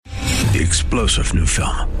The explosive new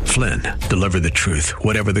film, Flynn, deliver the truth,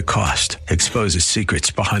 whatever the cost, exposes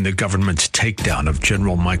secrets behind the government's takedown of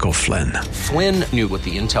General Michael Flynn. Flynn knew what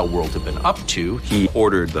the intel world had been up to. He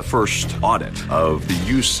ordered the first audit of the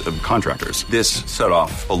use of contractors. This set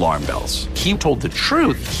off alarm bells. He told the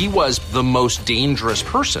truth. He was the most dangerous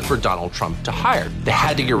person for Donald Trump to hire. They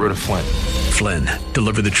had to get rid of Flynn. Flynn,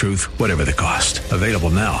 deliver the truth, whatever the cost. Available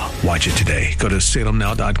now. Watch it today. Go to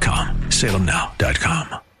salemnow.com.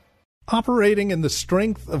 salemnow.com. Operating in the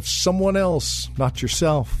strength of someone else, not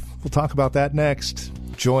yourself. We'll talk about that next.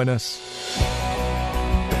 Join us.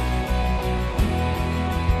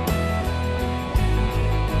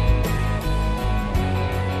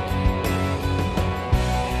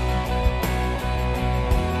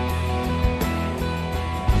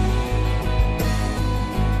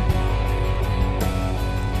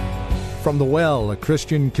 From The Well, a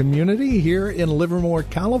Christian community here in Livermore,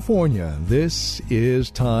 California, this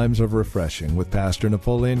is Times of Refreshing with Pastor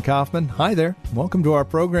Napoleon Kaufman. Hi there. Welcome to our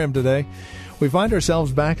program today. We find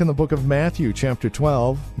ourselves back in the book of Matthew, chapter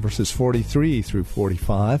 12, verses 43 through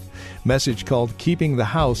 45, message called Keeping the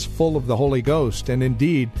House Full of the Holy Ghost. And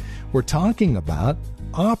indeed, we're talking about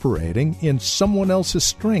operating in someone else's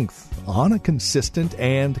strength on a consistent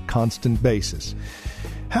and constant basis.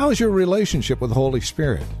 How is your relationship with the Holy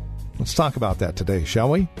Spirit? Let's talk about that today, shall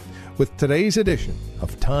we? With today's edition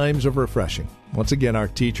of Times of Refreshing. Once again, our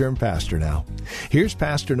teacher and pastor now. Here's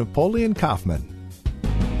Pastor Napoleon Kaufman.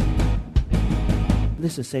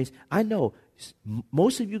 Listen, saints, I know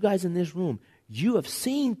most of you guys in this room, you have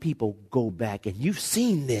seen people go back and you've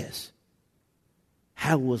seen this.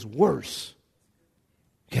 How it was worse.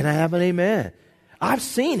 Can I have an amen? I've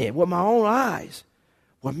seen it with my own eyes.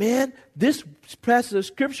 Well, man, this passage of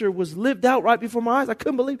Scripture was lived out right before my eyes. I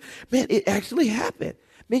couldn't believe, man, it actually happened.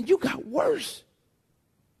 Man, you got worse.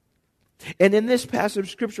 And in this passage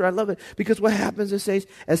of Scripture, I love it because what happens is, says,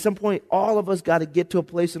 at some point, all of us got to get to a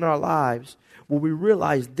place in our lives where we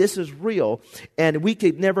realize this is real and we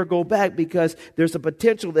could never go back because there's a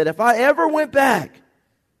potential that if I ever went back,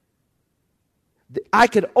 I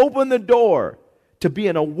could open the door to be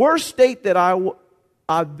in a worse state that I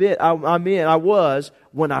was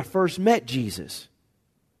when I first met Jesus.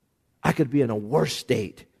 I could be in a worse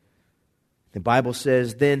state. The Bible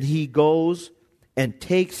says, then he goes and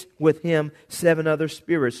takes with him 7 other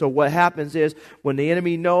spirits. So what happens is when the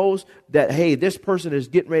enemy knows that, hey, this person is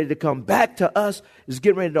getting ready to come back to us, is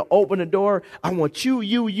getting ready to open the door, I want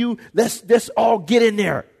you, let's all get in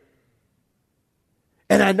there.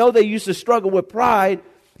 And I know they used to struggle with pride,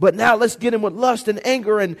 but now let's get them with lust and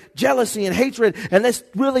anger and jealousy and hatred, and let's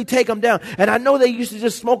really take them down. And I know they used to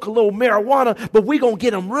just smoke a little marijuana, but we're going to get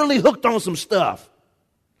them really hooked on some stuff.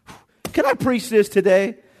 Can I preach this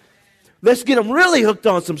today? Let's get them really hooked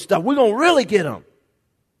on some stuff. We're going to really get them.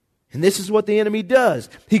 And this is what the enemy does.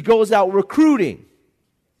 He goes out recruiting.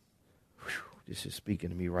 Whew, this is speaking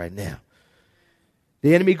to me right now.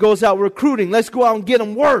 The enemy goes out recruiting. Let's go out and get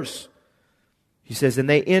them worse. He says, and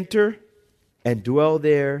they enter and dwell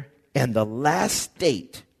there, and the last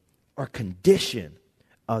state or condition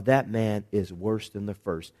of that man is worse than the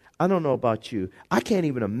first. I don't know about you. I can't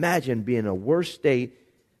even imagine being in a worse state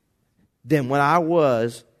than when I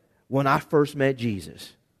was when I first met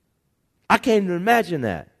Jesus. I can't even imagine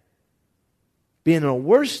that. Being in a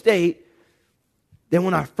worse state than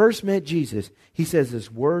when I first met Jesus. He says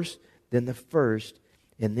it's worse than the first.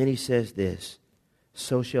 And then he says this,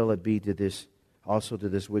 so shall it be to this also to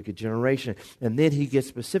this wicked generation. And then he gets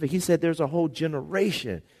specific. He said there's a whole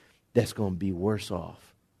generation that's going to be worse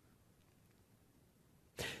off.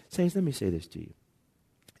 Saints, let me say this to you.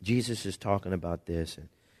 Jesus is talking about this,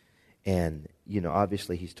 and you know,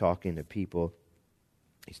 obviously he's talking to people.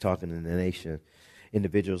 He's talking to the nation,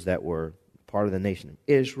 individuals that were part of the nation of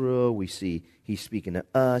Israel. We see he's speaking to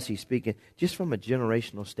us. He's speaking just from a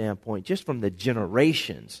generational standpoint, just from the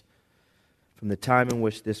generations, from the time in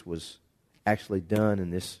which this was actually done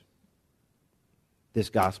and this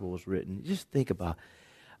gospel was written. Just think about,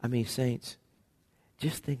 saints,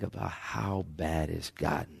 just think about how bad it's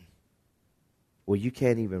gotten. Well, you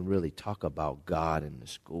can't even really talk about God in the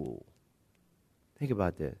school. Think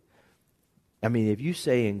about that. If you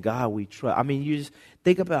say in God we trust, you just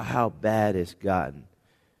think about how bad it's gotten.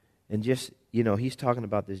 And just, he's talking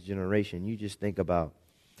about this generation. You just think about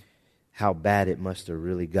how bad it must have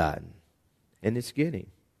really gotten. And it's getting.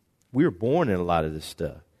 We were born in a lot of this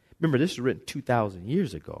stuff. Remember, this was written 2,000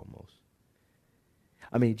 years ago almost.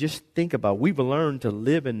 Just think about, we've learned to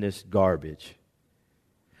live in this garbage.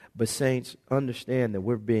 But saints, understand that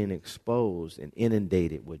we're being exposed and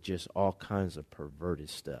inundated with just all kinds of perverted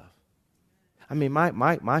stuff.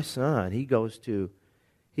 My son, he goes to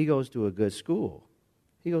He goes to a good school.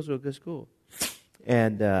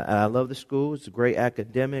 And I love the school. It's great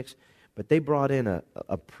academics. But they brought in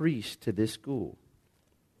a priest to this school.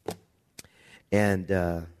 And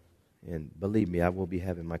believe me, I will be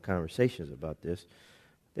having my conversations about this.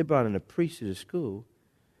 They brought in a priest to the school.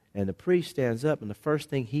 And the priest stands up, and the first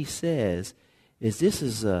thing he says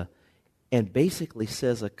is and basically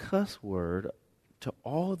says a cuss word to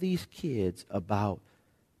all these kids about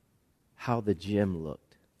how the gym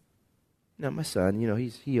looked. Now, my son,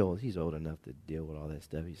 he's old enough to deal with all that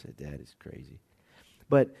stuff. He said, Dad, it's crazy.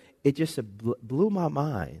 But it just blew my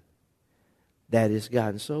mind that it's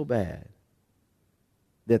gotten so bad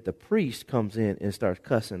that the priest comes in and starts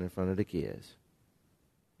cussing in front of the kids.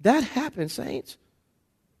 That happens, saints.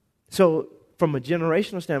 So, from a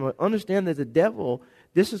generational standpoint, understand that the devil,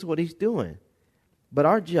 this is what he's doing. But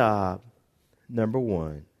our job, number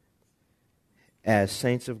one, as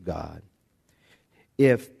saints of God,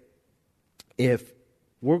 if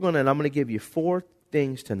we're going to, and I'm going to give you 4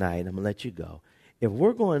 things tonight, I'm going to let you go. If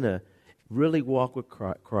we're going to really walk with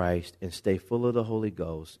Christ and stay full of the Holy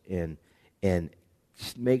Ghost and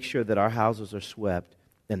make sure that our houses are swept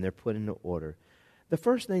and they're put into order, the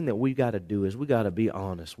first thing that we got to do is we got to be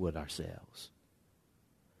honest with ourselves.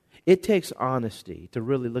 It takes honesty to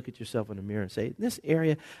really look at yourself in the mirror and say, in this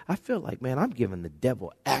area, I feel like, man, I'm giving the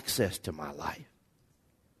devil access to my life.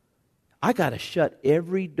 I got to shut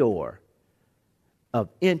every door of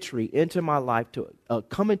entry into my life to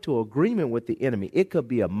come into agreement with the enemy. It could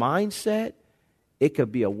be a mindset. It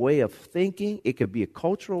could be a way of thinking. It could be a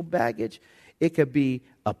cultural baggage. It could be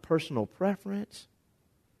a personal preference,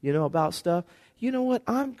 about stuff. You know what?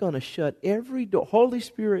 I'm going to shut every door. Holy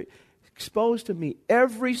Spirit, expose to me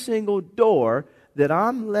every single door that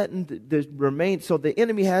I'm letting remain so the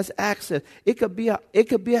enemy has access. It could be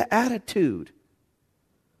an attitude.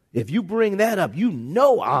 If you bring that up,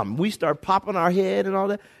 we start popping our head and all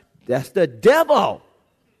that. That's the devil.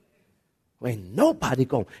 Ain't nobody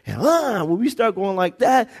going, when we start going like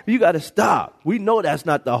that, you got to stop. We know that's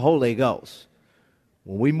not the Holy Ghost.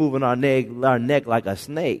 When we moving our neck like a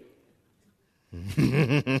snake.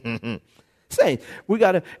 Saints, we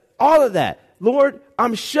got to, all of that. Lord,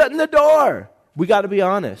 I'm shutting the door. We got to be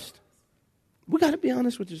honest. We got to be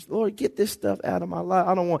honest with this. Lord, get this stuff out of my life.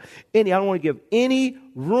 I don't want to give any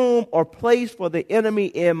room or place for the enemy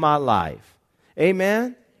in my life.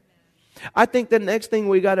 Amen? I think the next thing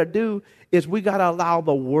we got to do is we got to allow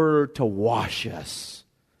the Word to wash us.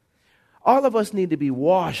 All of us need to be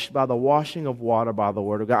washed by the washing of water by the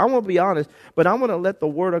Word of God. I want to be honest, but I want to let the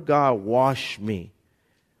Word of God wash me.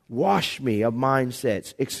 Wash me of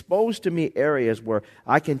mindsets. Expose to me areas where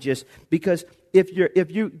I can because if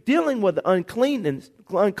you're dealing with uncleanness,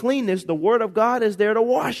 the Word of God is there to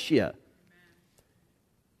wash you.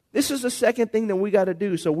 This is the second thing that we got to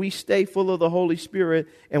do. So we stay full of the Holy Spirit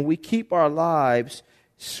and we keep our lives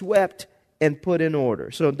swept and put in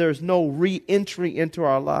order. So there's no re-entry into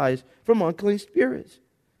our lives from unclean spirits.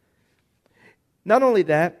 Not only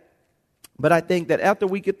that, but I think that after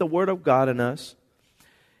we get the Word of God in us,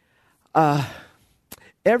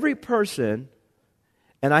 every person,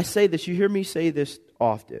 and I say this, you hear me say this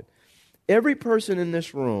often, every person in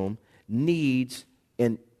this room needs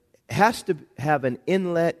and has to have an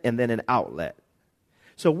inlet and then an outlet.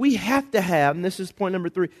 So we have to have, and this is point number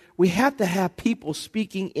 3, we have to have people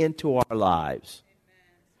speaking into our lives.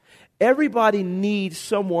 Amen. Everybody needs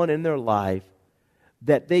someone in their life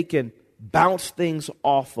that they can bounce things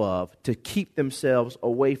off of to keep themselves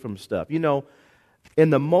away from stuff. In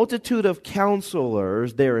the multitude of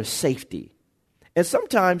counselors, there is safety. And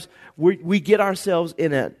sometimes we get ourselves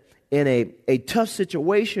in a tough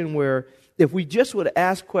situation where if we just would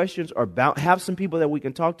ask questions or have some people that we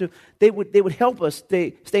can talk to, they would help us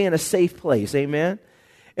stay in a safe place. Amen?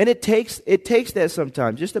 And it takes that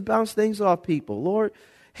sometimes just to bounce things off people. Lord,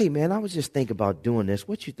 hey, man, I was just thinking about doing this.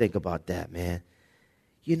 What you think about that, man?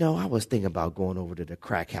 I was thinking about going over to the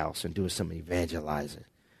crack house and doing some evangelizing.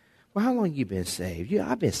 Well, how long you been saved?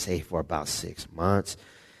 I've been saved for about 6 months.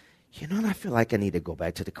 And I feel like I need to go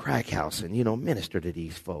back to the crack house and, minister to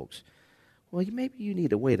these folks. Well, maybe you need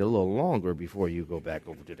to wait a little longer before you go back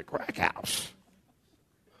over to the crack house.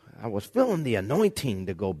 I was feeling the anointing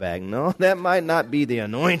to go back. No, that might not be the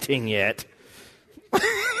anointing yet.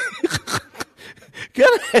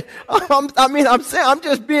 I'm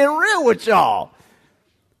just being real with y'all.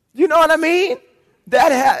 You know what I mean?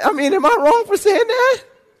 Am I wrong for saying that?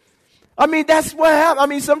 That's what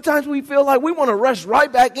happens. Sometimes we feel like we want to rush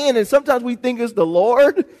right back in, and sometimes we think it's the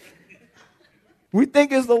Lord. We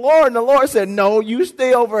think it's the Lord, and the Lord said, no, you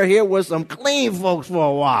stay over here with some clean folks for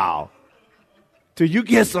a while. till you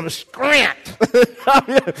get some strength.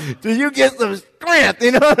 Till you get some strength,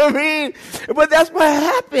 you know what I mean? But that's what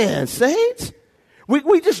happens, saints.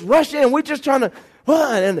 We just rush in. We're just trying to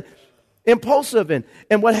run and impulsive.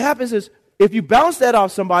 And what happens is if you bounce that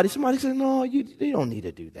off somebody says, no, you don't need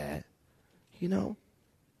to do that. You know,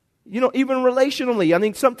 even relationally, I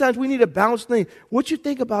think sometimes we need to bounce things. What you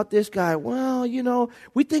think about this guy? Well,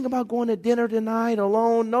 we think about going to dinner tonight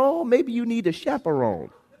alone. No, maybe you need a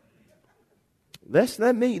chaperone.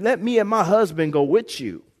 Let me and my husband go with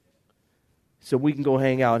you so we can go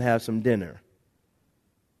hang out and have some dinner.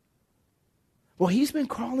 Well, he's been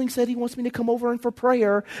calling, said he wants me to come over and for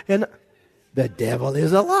prayer, and the devil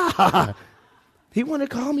is a lie. He want to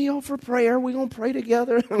call me over for prayer. We're going to pray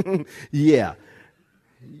together. Yeah.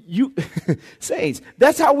 You saints,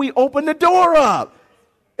 that's how we open the door up.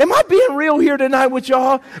 Am I being real here tonight with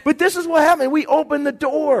y'all? But this is what happened. We open the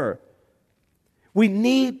door. We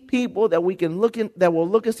need people that we can look in, that will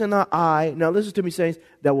look us in our eye. Now listen to me, saints,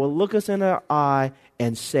 that will look us in our eye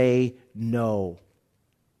and say no.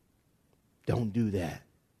 Don't do that.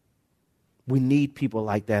 We need people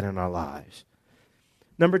like that in our lives.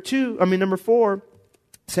 Number 4,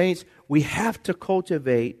 saints, we have to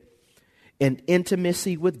cultivate an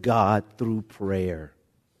intimacy with God through prayer.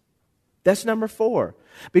 That's number 4.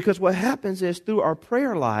 Because what happens is through our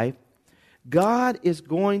prayer life, God is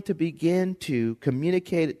going to begin to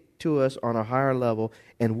communicate to us on a higher level,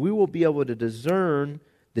 and we will be able to discern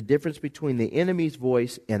the difference between the enemy's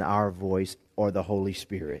voice and our voice, or the Holy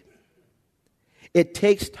Spirit. It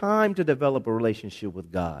takes time to develop a relationship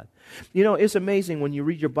with God. It's amazing when you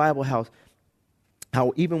read your Bible how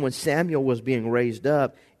even when Samuel was being raised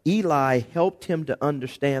up, Eli helped him to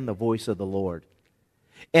understand the voice of the Lord.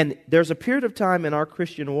 And there's a period of time in our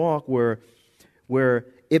Christian walk where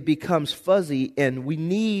it becomes fuzzy, and we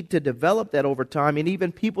need to develop that over time, and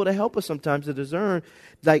even people to help us sometimes to discern.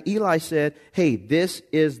 Like Eli said, hey, this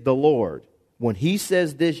is the Lord. When he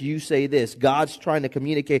says this, you say this. God's trying to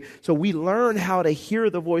communicate. So we learn how to hear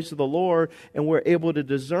the voice of the Lord, and we're able to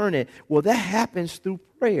discern it. Well, that happens through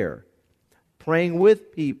prayer, praying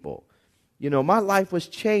with people. My life was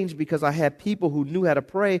changed because I had people who knew how to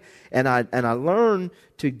pray, and I learned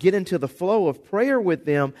to get into the flow of prayer with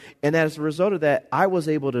them, and as a result of that, I was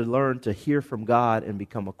able to learn to hear from God and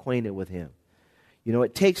become acquainted with Him.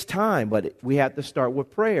 It takes time, but we have to start with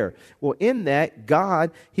prayer. Well, in that,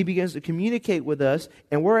 God, He begins to communicate with us,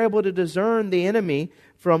 and we're able to discern the enemy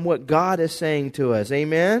from what God is saying to us.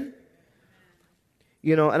 Amen?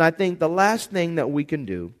 And I think the last thing that we can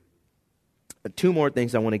do, 2 more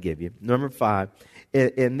things I want to give you. Number 5,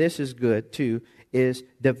 and this is good too, is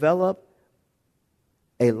develop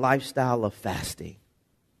a lifestyle of fasting.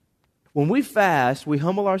 When we fast, we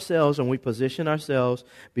humble ourselves and we position ourselves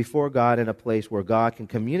before God in a place where God can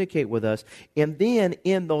communicate with us. And then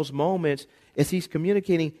in those moments, as He's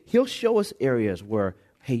communicating, He'll show us areas where,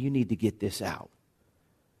 hey, you need to get this out.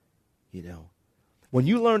 When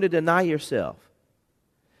you learn to deny yourself,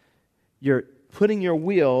 you're putting your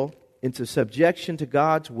will into subjection to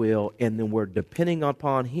God's will, and then we're depending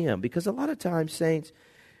upon Him. Because a lot of times, saints,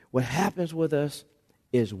 what happens with us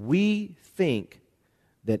is we think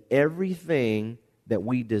that everything that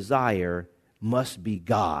we desire must be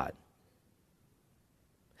God.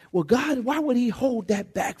 Well, God, why would He hold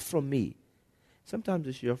that back from me? Sometimes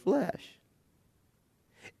it's your flesh.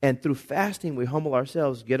 And through fasting, we humble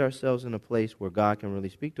ourselves, get ourselves in a place where God can really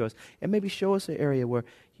speak to us, and maybe show us an area where,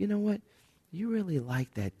 you know what, you really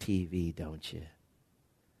like that TV, don't you?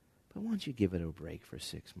 But why don't you give it a break for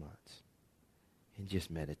 6 months and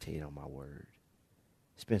just meditate on my word?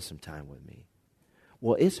 Spend some time with me.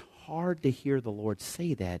 Well, it's hard to hear the Lord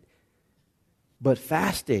say that, but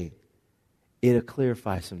fasting, it'll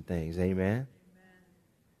clarify some things. Amen?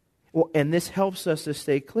 Well, and this helps us to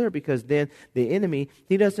stay clear, because then the enemy,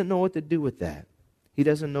 he doesn't know what to do with that. He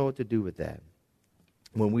doesn't know what to do with that.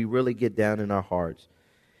 When we really get down in our hearts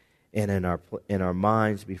and in our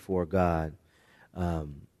minds before God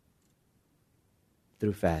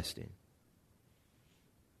through fasting.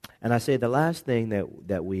 And I say the last thing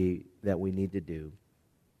that we need to do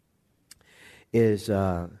is,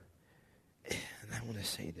 and I want to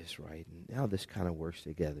say this right, and how this kind of works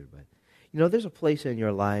together, but there's a place in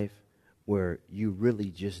your life where you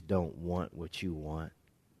really just don't want what you want.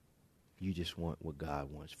 You just want what God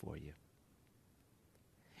wants for you.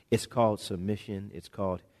 It's called submission. It's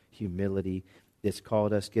called humility. It's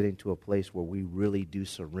called us getting to a place where we really do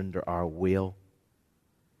surrender our will.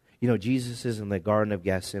 Jesus is in the Garden of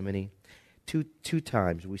Gethsemane. Two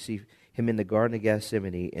times we see Him in the Garden of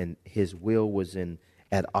Gethsemane, and His will was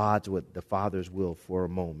at odds with the Father's will for a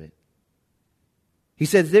moment. He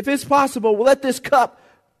says, if it's possible, let this cup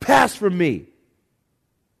pass from me.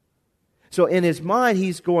 So in his mind,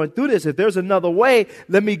 he's going through this. If there's another way,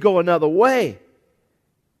 let me go another way.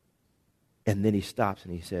 And then he stops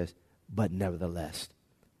and he says, but nevertheless,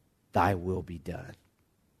 thy will be done.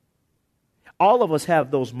 All of us have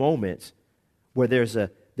those moments where there's a,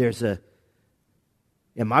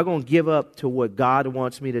 am I going to give up to what God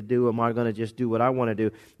wants me to do? Am I going to just do what I want to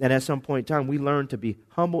do? And at some point in time, we learn to be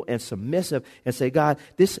humble and submissive and say, God,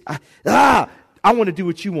 I want to do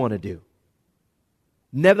what you want to do.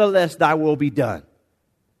 Nevertheless, thy will be done.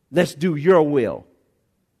 Let's do your will,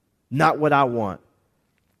 not what I want.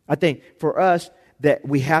 I think for us that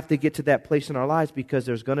we have to get to that place in our lives, because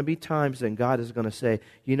there's going to be times that God is going to say,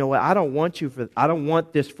 you know what, I don't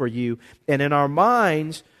want this for you. And in our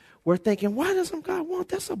minds, we're thinking, why doesn't God want?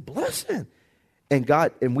 That's a blessing.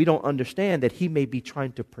 And we don't understand that he may be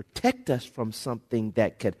trying to protect us from something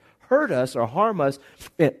that could hurt us or harm us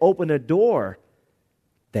and open a door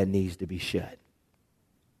that needs to be shut.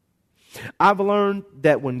 I've learned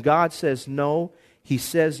that when God says no, he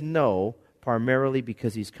says no primarily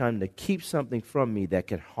because he's trying to keep something from me that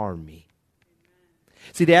could harm me.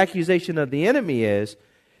 See, the accusation of the enemy is,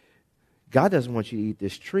 God doesn't want you to eat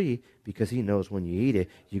this tree because he knows when you eat it,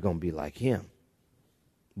 you're going to be like him.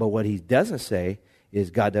 But what he doesn't say is,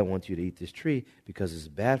 God doesn't want you to eat this tree because it's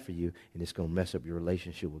bad for you and it's going to mess up your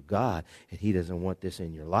relationship with God, and he doesn't want this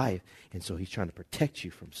in your life. And so he's trying to protect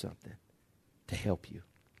you from something to help you.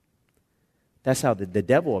 That's how the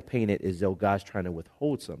devil will paint it, as though God's trying to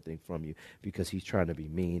withhold something from you because he's trying to be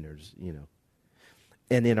mean, or, you know.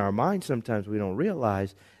 And in our mind, sometimes we don't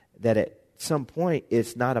realize that at some point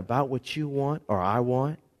it's not about what you want or I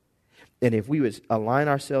want. And if we would align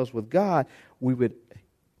ourselves with God, we would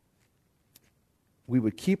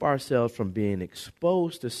keep ourselves from being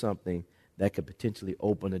exposed to something that could potentially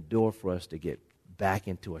open a door for us to get back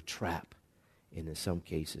into a trap, and in some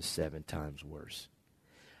cases 7 times worse.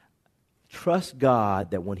 Trust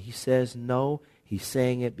God that when he says no, he's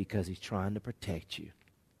saying it because he's trying to protect you.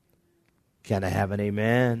 Can I have an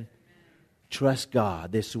amen? Trust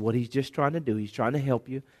God. This is what he's just trying to do. He's trying to help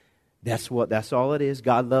you. That's all it is.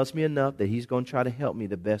 God loves me enough that he's going to try to help me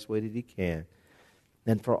the best way that he can.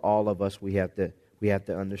 And for all of us, we have to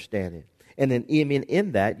understand it. And then even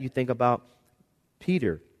in that, you think about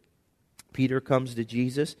Peter. Peter comes to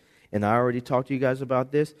Jesus, and I already talked to you guys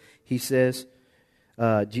about this. He says,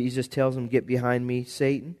 Jesus tells him, get behind me,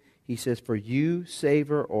 Satan. He says, for you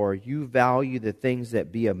savor, or you value the things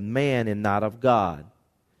that be of man and not of God.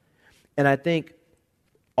 And I think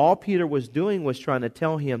all Peter was doing was trying to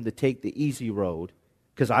tell him to take the easy road,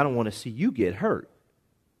 because I don't want to see you get hurt.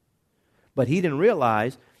 But he didn't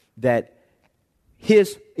realize that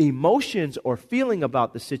his emotions or feeling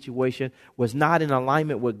about the situation was not in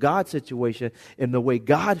alignment with God's situation and the way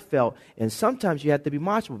God felt. And sometimes you have to be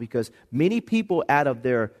watchful, because many people, out of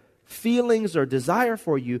their feelings or desire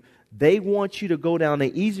for you, they want you to go down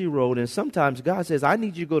the easy road. And sometimes God says, I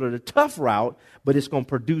need you to go to the tough route, but it's going to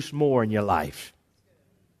produce more in your life.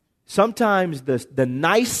 Sometimes the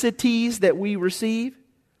niceties that we receive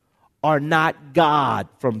are not God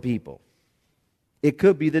from people. It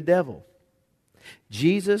could be the devil.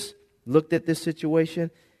 Jesus looked at this situation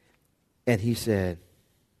and he said,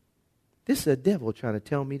 this is the devil trying to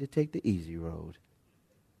tell me to take the easy road.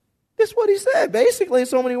 That's what he said, basically, in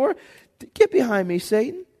so many words. Get behind me,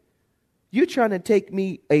 Satan. You're trying to take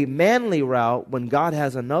me a manly route when God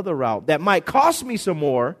has another route that might cost me some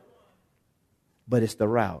more, but it's the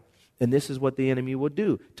route. And this is what the enemy will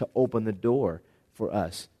do to open the door for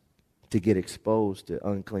us to get exposed to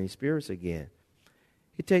unclean spirits again.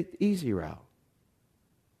 He take the easy route.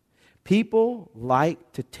 People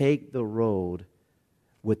like to take the road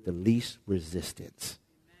with the least resistance.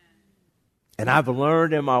 And I've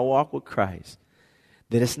learned in my walk with Christ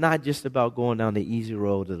that it's not just about going down the easy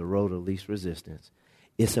road or the road of least resistance.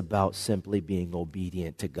 It's about simply being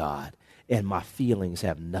obedient to God. And my feelings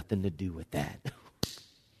have nothing to do with that.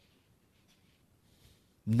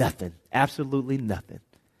 Nothing. Absolutely nothing.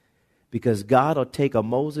 Because God will take a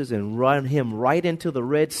Moses and run him right into the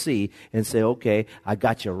Red Sea and say, okay, I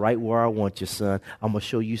got you right where I want you, son. I'm going to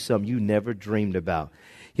show you something you never dreamed about.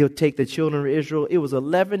 He'll take the children of Israel. It was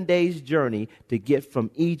 11 days' journey to get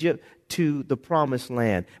from Egypt to the promised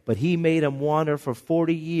land. But he made them wander for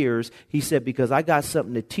 40 years. He said, because I got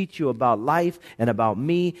something to teach you about life and about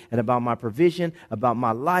me and about my provision, about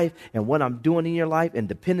my life and what I'm doing in your life and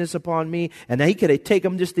dependence upon me. And then he could take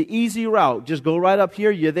them just the easy route. Just go right up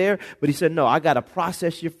here, you're there. But he said, no, I got to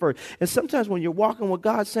process you first. And sometimes when you're walking with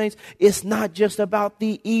God, saints, it's not just about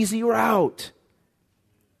the easy route.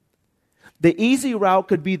 The easy route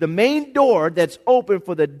could be the main door that's open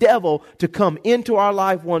for the devil to come into our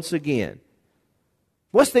life once again.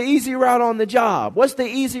 What's the easy route on the job? What's the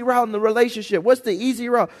easy route in the relationship? What's the easy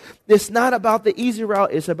route? It's not about the easy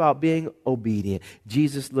route. It's about being obedient.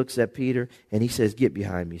 Jesus looks at Peter and he says, "Get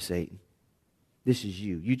behind me, Satan. This is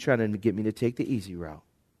you. You trying to get me to take the easy route.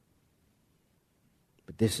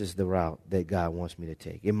 But this is the route that God wants me to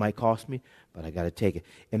take. It might cost me, but I got to take it.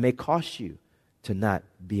 It may cost you to not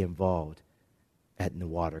be involved at the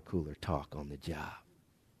water cooler talk on the job.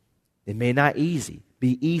 It may not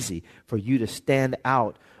be easy for you to stand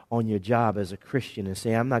out on your job as a Christian and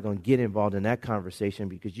say, I'm not going to get involved in that conversation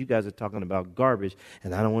because you guys are talking about garbage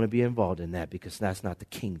and I don't want to be involved in that because that's not the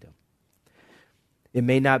kingdom. It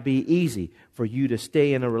may not be easy for you to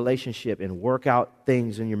stay in a relationship and work out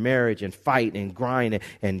things in your marriage and fight and grind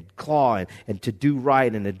and claw and to do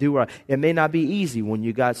right and to do right. It may not be easy when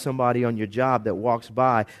you got somebody on your job that walks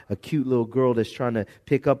by, a cute little girl that's trying to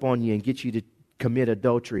pick up on you and get you to commit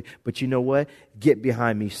adultery. But you know what? Get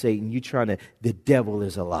behind me, Satan. The devil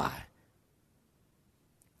is a lie.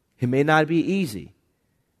 It may not be easy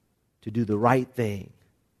to do the right thing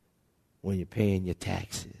when you're paying your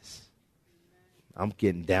taxes. I'm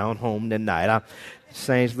getting down home tonight.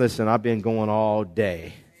 Saints, listen, I've been going all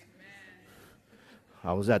day.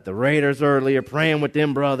 I was at the Raiders earlier praying with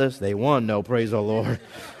them brothers. They won, though, praise the Lord.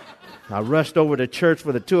 I rushed over to church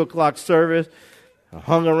for the 2 o'clock service. I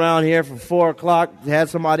hung around here for 4 o'clock, had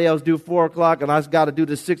somebody else do 4 o'clock, and I got to do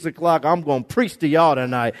the 6 o'clock. I'm going to preach to y'all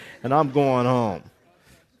tonight, and I'm going home.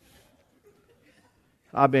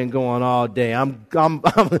 I've been going all day. I'm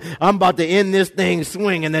about to end this thing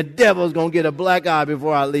swinging. The devil's going to get a black eye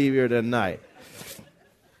before I leave here tonight.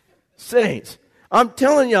 Saints, I'm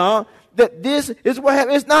telling y'all that this is what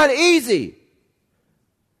happens. It's not easy.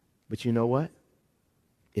 But you know what?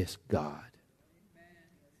 It's God.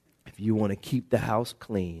 If you want to keep the house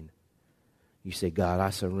clean, you say, God, I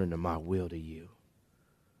surrender my will to you.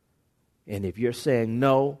 And if you're saying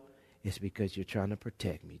no, it's because you're trying to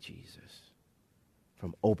protect me, Jesus,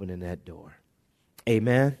 from opening that door.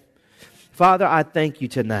 Amen. Father, I thank you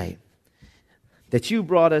tonight that you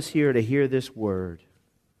brought us here to hear this word.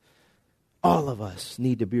 All of us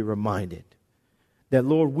need to be reminded that,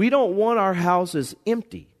 Lord, we don't want our houses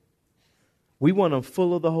empty. We want them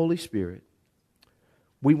full of the Holy Spirit.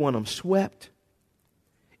 We want them swept,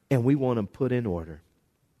 and we want them put in order.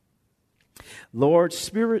 Lord,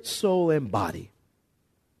 spirit, soul, and body.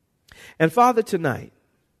 And Father, tonight,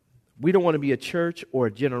 we don't want to be a church or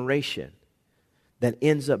a generation that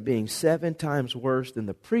ends up being 7 times worse than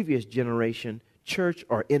the previous generation, church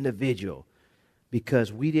or individual,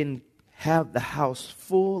 because we didn't have the house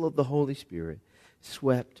full of the Holy Spirit,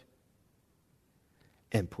 swept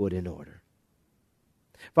and put in order.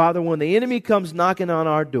 Father, when the enemy comes knocking on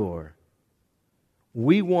our door,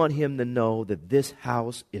 we want him to know that this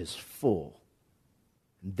house is full.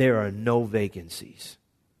 There are no vacancies.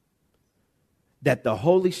 That the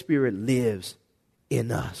Holy Spirit lives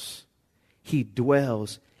in us. He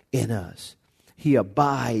dwells in us. He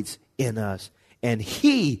abides in us. And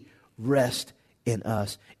He rests in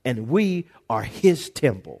us. And we are His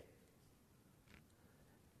temple.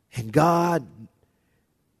 And God,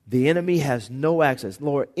 the enemy has no access.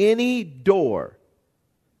 Lord, any door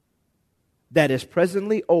that is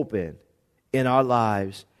presently open in our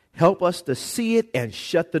lives, help us to see it and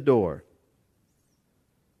shut the door.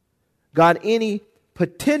 God, any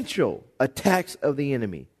potential attacks of the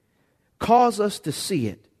enemy, cause us to see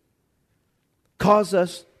it. Cause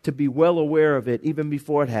us to be well aware of it even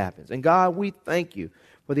before it happens. And God, we thank you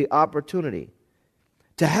for the opportunity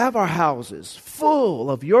to have our houses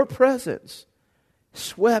full of your presence,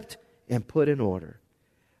 swept and put in order.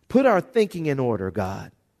 Put our thinking in order,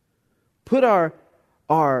 God. Put our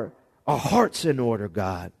hearts in order,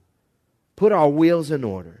 God. Put our wills in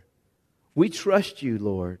order. We trust you,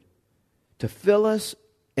 Lord, to fill us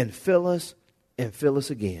and fill us and fill us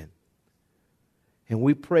again. And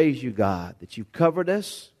we praise you, God, that you covered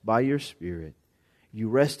us by your Spirit. You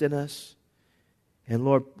rest in us. And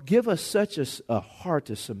Lord, give us such a heart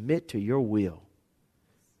to submit to your will,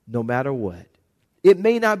 no matter what. It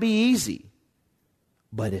may not be easy,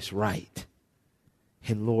 but it's right.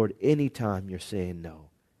 And Lord, anytime you're saying no,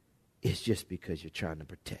 it's just because you're trying to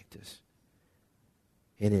protect us.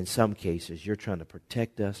 And in some cases, you're trying to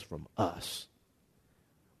protect us from us.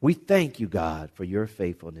 We thank you, God, for your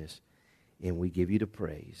faithfulness, and we give you the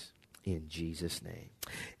praise in Jesus' name.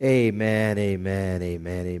 Amen, amen,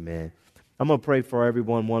 amen, amen. I'm going to pray for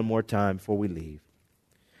everyone one more time before we leave.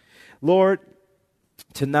 Lord,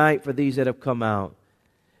 tonight for these that have come out,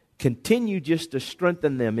 continue just to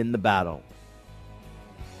strengthen them in the battle.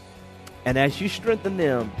 And as you strengthen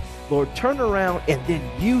them, Lord, turn around and then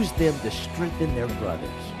use them to strengthen their brothers.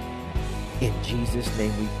 In Jesus'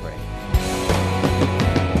 name we pray.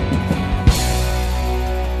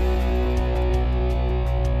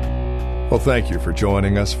 Well, thank you for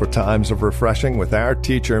joining us for Times of Refreshing with our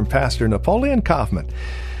teacher and pastor, Napoleon Kaufman.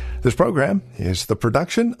 This program is the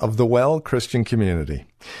production of the Well Christian Community.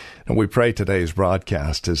 And we pray today's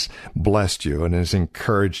broadcast has blessed you and has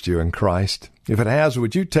encouraged you in Christ. If it has,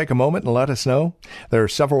 would you take a moment and let us know? There are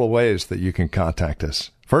several ways that you can contact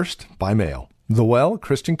us. First, by mail. The Well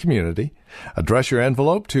Christian Community. Address your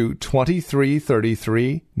envelope to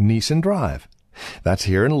 2333 Neeson Drive. That's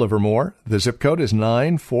here in Livermore. The zip code is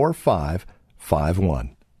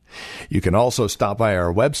 94551. You can also stop by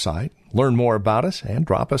our website, learn more about us, and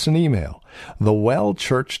drop us an email.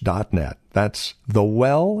 thewellchurch.net. That's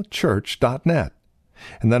thewellchurch.net.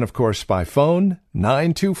 And then, of course, by phone,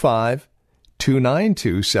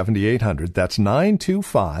 925-292-7800. That's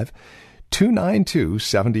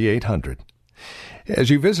 925-292-7800. As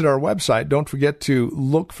you visit our website, don't forget to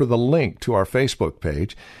look for the link to our Facebook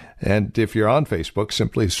page. And if you're on Facebook,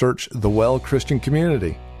 simply search The Well Christian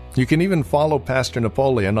Community. You can even follow Pastor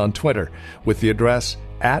Napoleon on Twitter with the address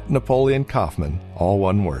 @Napoleon Kaufman, all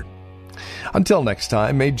one word. Until next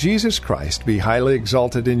time, may Jesus Christ be highly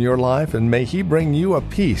exalted in your life, and may He bring you a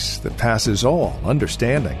peace that passes all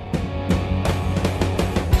understanding.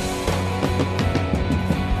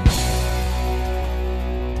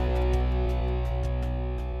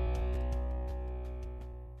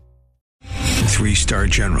 Three-star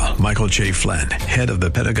General Michael J. Flynn, head of the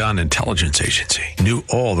Pentagon Intelligence Agency, knew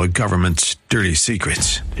all the government's dirty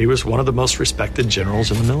secrets. He was one of the most respected generals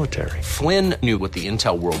in the military. Flynn knew what the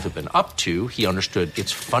intel world had been up to. He understood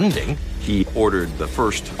its funding. He ordered the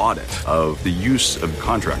first audit of the use of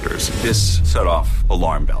contractors. This set off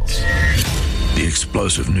alarm bells. The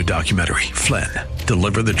explosive new documentary, Flynn,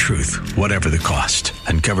 Deliver the Truth, Whatever the Cost,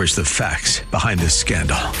 uncovers the facts behind this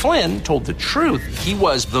scandal. Flynn told the truth. He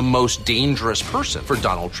was the most dangerous person for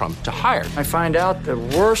Donald Trump to hire. I find out the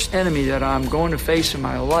worst enemy that I'm going to face in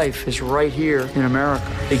my life is right here in America.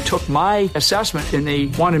 They took my assessment and they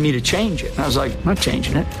wanted me to change it. And I was like, I'm not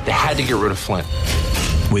changing it. They had to get rid of Flynn.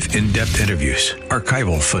 With in-depth interviews,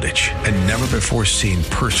 archival footage, and never-before-seen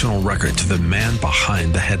personal records of the man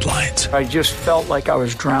behind the headlines. I just felt like I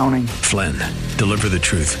was drowning. Flynn, Deliver the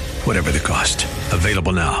Truth, Whatever the Cost.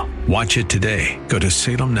 Available now. Watch it today. Go to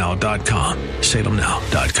salemnow.com.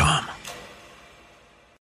 salemnow.com.